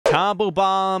Combo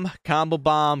bomb, combo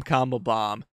bomb, combo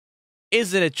bomb.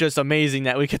 Isn't it just amazing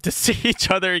that we get to see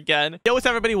each other again? Yo, what's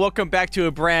up, everybody? Welcome back to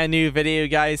a brand new video,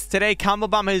 guys. Today, Combo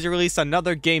Bomb has released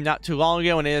another game not too long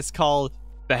ago, and it is called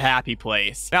The Happy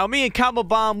Place. Now, me and Combo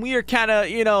Bomb, we are kind of,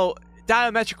 you know,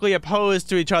 diametrically opposed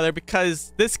to each other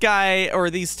because this guy or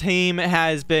this team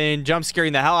has been jump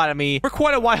scaring the hell out of me for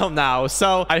quite a while now.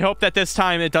 So I hope that this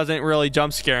time it doesn't really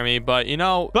jump scare me, but you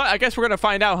know, I guess we're gonna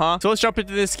find out, huh? So let's jump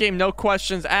into this game. No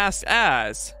questions asked,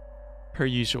 as per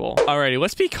usual. Alrighty,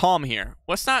 let's be calm here.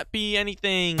 Let's not be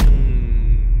anything.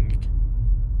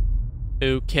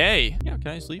 Okay. Yeah, can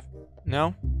I just leave? No?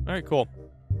 All right, cool.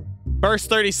 First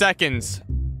 30 seconds.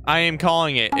 I am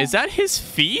calling it. Is that his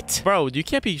feet? Bro, you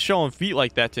can't be showing feet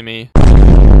like that to me.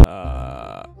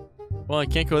 Well, I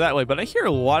can't go that way, but I hear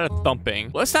a lot of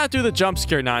thumping. Let's not do the jump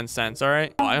scare nonsense, all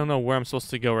right? Oh, I don't know where I'm supposed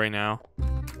to go right now.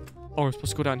 Oh, we're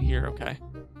supposed to go down here. Okay.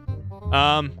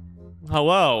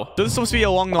 Hello. So this is supposed to be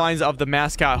along the lines of the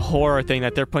mascot horror thing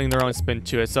that they're putting their own spin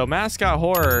to it. So mascot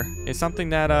horror is something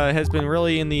that has been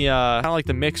really in the kind of like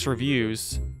the mixed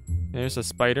reviews. There's a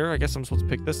spider. I guess I'm supposed to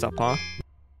pick this up, huh?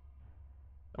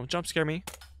 Don't jump scare me.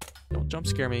 Don't jump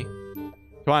scare me. Come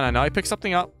on, I know I picked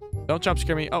something up. Don't jump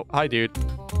scare me. Oh, hi, dude.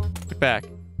 Get back.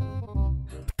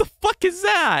 What the fuck is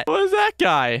that? What is that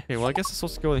guy? Okay, well, I guess I'm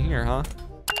supposed to go in here, huh?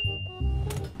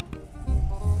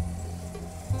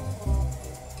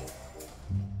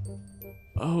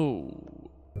 Oh.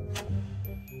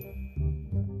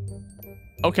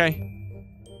 Okay.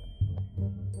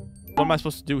 What am I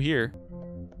supposed to do here?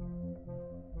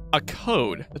 A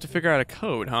code. I have to figure out a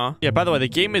code, huh? Yeah, by the way, the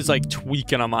game is like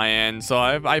tweaking on my end, so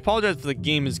I apologize if the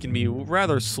game is gonna be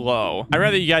rather slow. I'd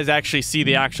rather you guys actually see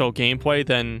the actual gameplay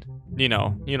than, you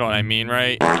know what I mean,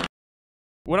 right?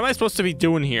 What am I supposed to be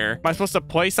doing here? Am I supposed to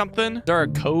play something? Is there a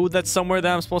code that's somewhere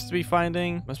that I'm supposed to be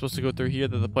finding? Am I supposed to go through here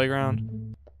to the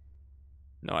playground?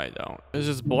 No, I don't. There's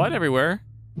just blood everywhere.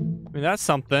 I mean, that's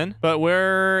something. But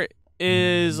where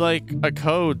is like a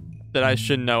code that I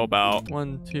should know about?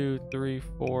 1, 2, 3,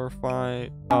 4, 5.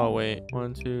 Oh, wait.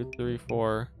 1, 2, 3,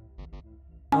 4.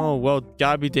 Oh, well,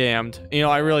 God be damned. You know,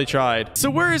 I really tried. So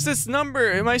where is this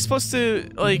number? Am I supposed to,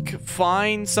 like,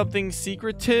 find something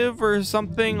secretive or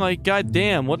something? Like, God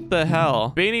damn, what the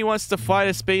hell? Beanie wants to fly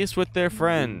to space with their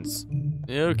friends.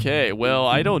 Okay, well,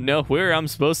 I don't know where I'm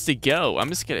supposed to go. I'm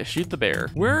just gonna shoot the bear.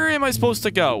 Where am I supposed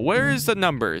to go? Where is the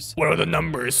numbers? What are the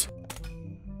numbers?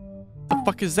 What the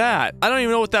fuck is that? I don't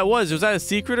even know what that was. Was that a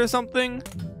secret or something?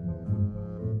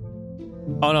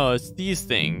 Oh no, it's these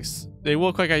things. They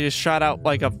look like I just shot out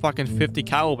like a fucking 50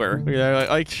 caliber. Look at that,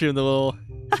 like shooting the little.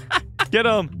 Get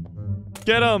him!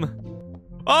 Get him!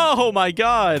 Oh my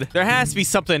god! There has to be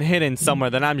something hidden somewhere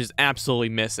that I'm just absolutely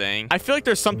missing. I feel like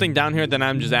there's something down here that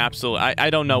I'm just absolutely. I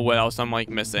don't know what else I'm like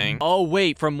missing. Oh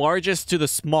wait, from largest to the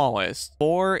smallest.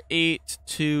 4, 8,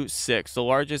 2, 6. The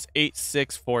largest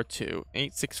 8642.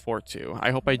 8642.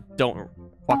 I hope I don't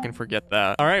fucking forget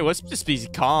that. All right, let's just be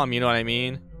calm. You know what I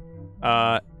mean?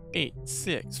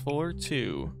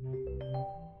 8642.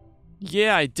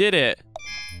 Yeah, I did it.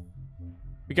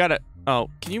 We got it.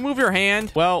 Oh, can you move your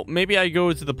hand? Well, maybe I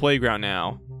go to the playground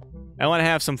now. I want to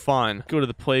have some fun. Go to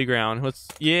the playground.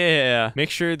 Yeah. Make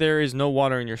sure there is no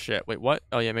water in your ship. Wait, what?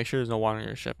 Oh, yeah, make sure there's no water in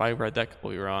your ship. I read that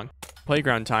completely wrong.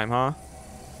 Playground time, huh?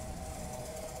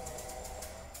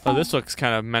 Oh, this looks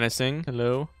kind of menacing.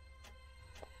 Hello?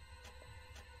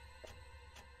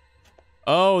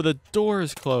 Oh, the door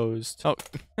is closed. Oh.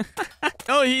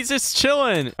 Oh, he's just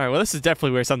chilling. All right, well, this is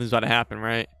definitely where something's about to happen,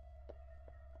 right?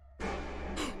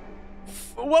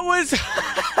 What was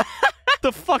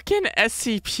the fucking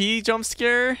SCP jump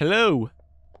scare? Hello.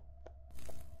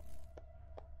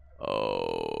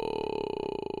 Oh.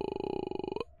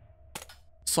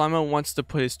 Slimo wants to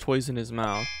put his toys in his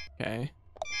mouth. Okay.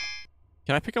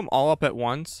 Can I pick them all up at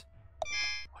once?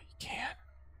 Oh, you can.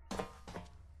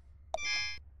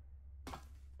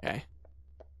 Okay.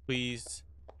 Please.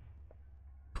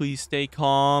 Please stay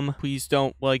calm. Please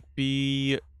don't, like,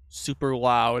 be super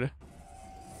loud.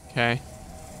 Okay.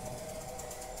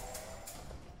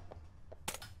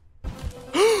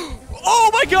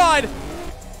 Oh my god!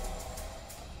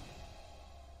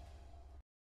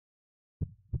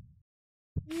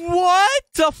 What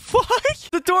the fuck?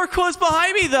 The door closed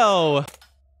behind me though. He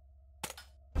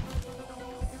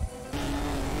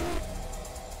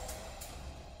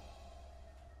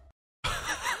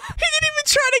didn't even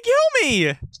try to kill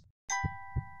me.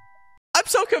 I'm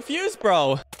so confused,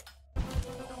 bro.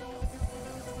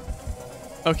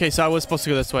 Okay, so I was supposed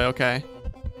to go this way. Okay.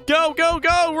 Go, go,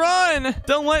 go, run!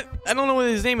 Don't let... I don't know what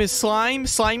his name is. Slime?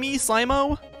 Slimy?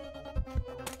 Slimo?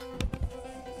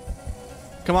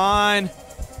 Come on.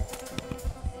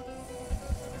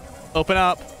 Open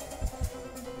up.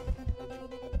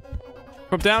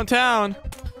 From downtown.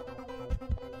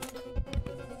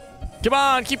 Come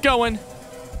on, keep going.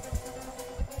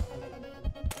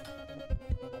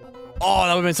 Oh,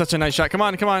 that would have been such a nice shot. Come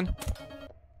on, come on.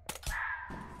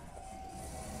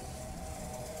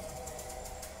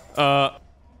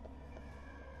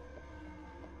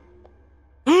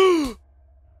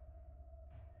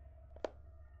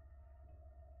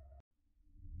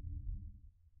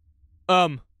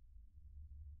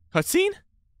 Cutscene?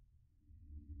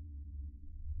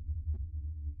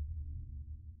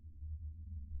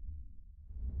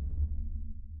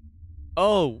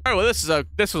 Oh, well, this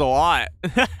was a lot.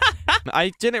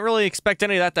 I didn't really expect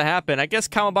any of that to happen. I guess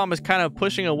Combo Bomb is kind of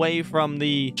pushing away from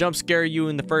the jump scare you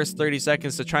in the first 30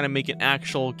 seconds to trying to make an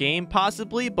actual game,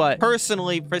 possibly. But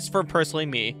personally, for personally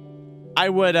me, I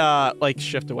would like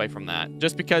shift away from that,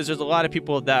 just because there's a lot of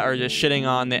people that are just shitting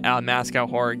on the MASCOT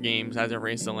horror games as of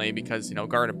recently, because, you know,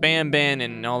 Garden Banban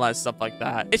and all that stuff like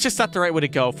that. It's just not the right way to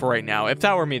go for right now. If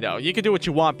that were me, though, you could do what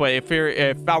you want, but if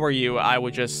I were you, I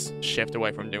would just shift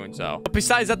away from doing so. But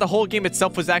besides that, the whole game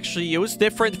itself was actually, it was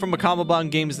different from the Combo Bomb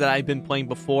games that I've been playing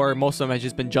before. Most of them have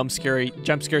just been jump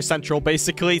scare central,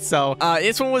 basically. So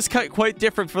this one was quite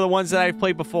different for the ones that I've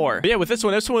played before. But yeah, with this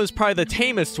one was probably the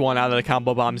tamest one out of the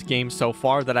Combo Bombs games so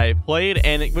far that I played,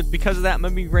 and it was because of that I'm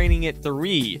gonna be rating it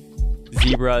 3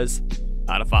 zebras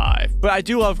out of 5. But I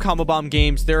do love Combo Bomb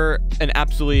games. They're an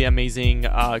absolutely amazing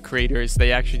creators.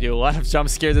 They actually do a lot of jump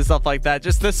scares and stuff like that.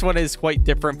 Just this one is quite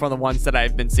different from the ones that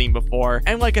I've been seeing before.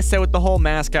 And like I said, with the whole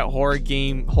MASCOT horror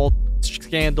game whole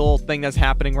scandal thing that's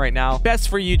happening right now, best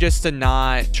for you just to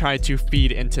not try to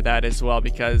feed into that as well,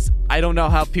 because I don't know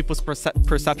how people's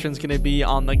perception is going to be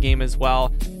on the game as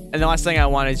well. And the last thing I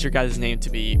want is your guys' name to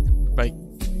be like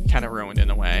kind of ruined in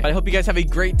a way. But I hope you guys have a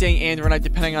great day and or night,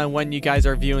 depending on when you guys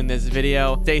are viewing this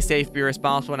video. Stay safe, be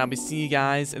responsible, and I'll be seeing you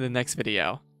guys in the next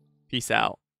video. Peace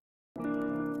out.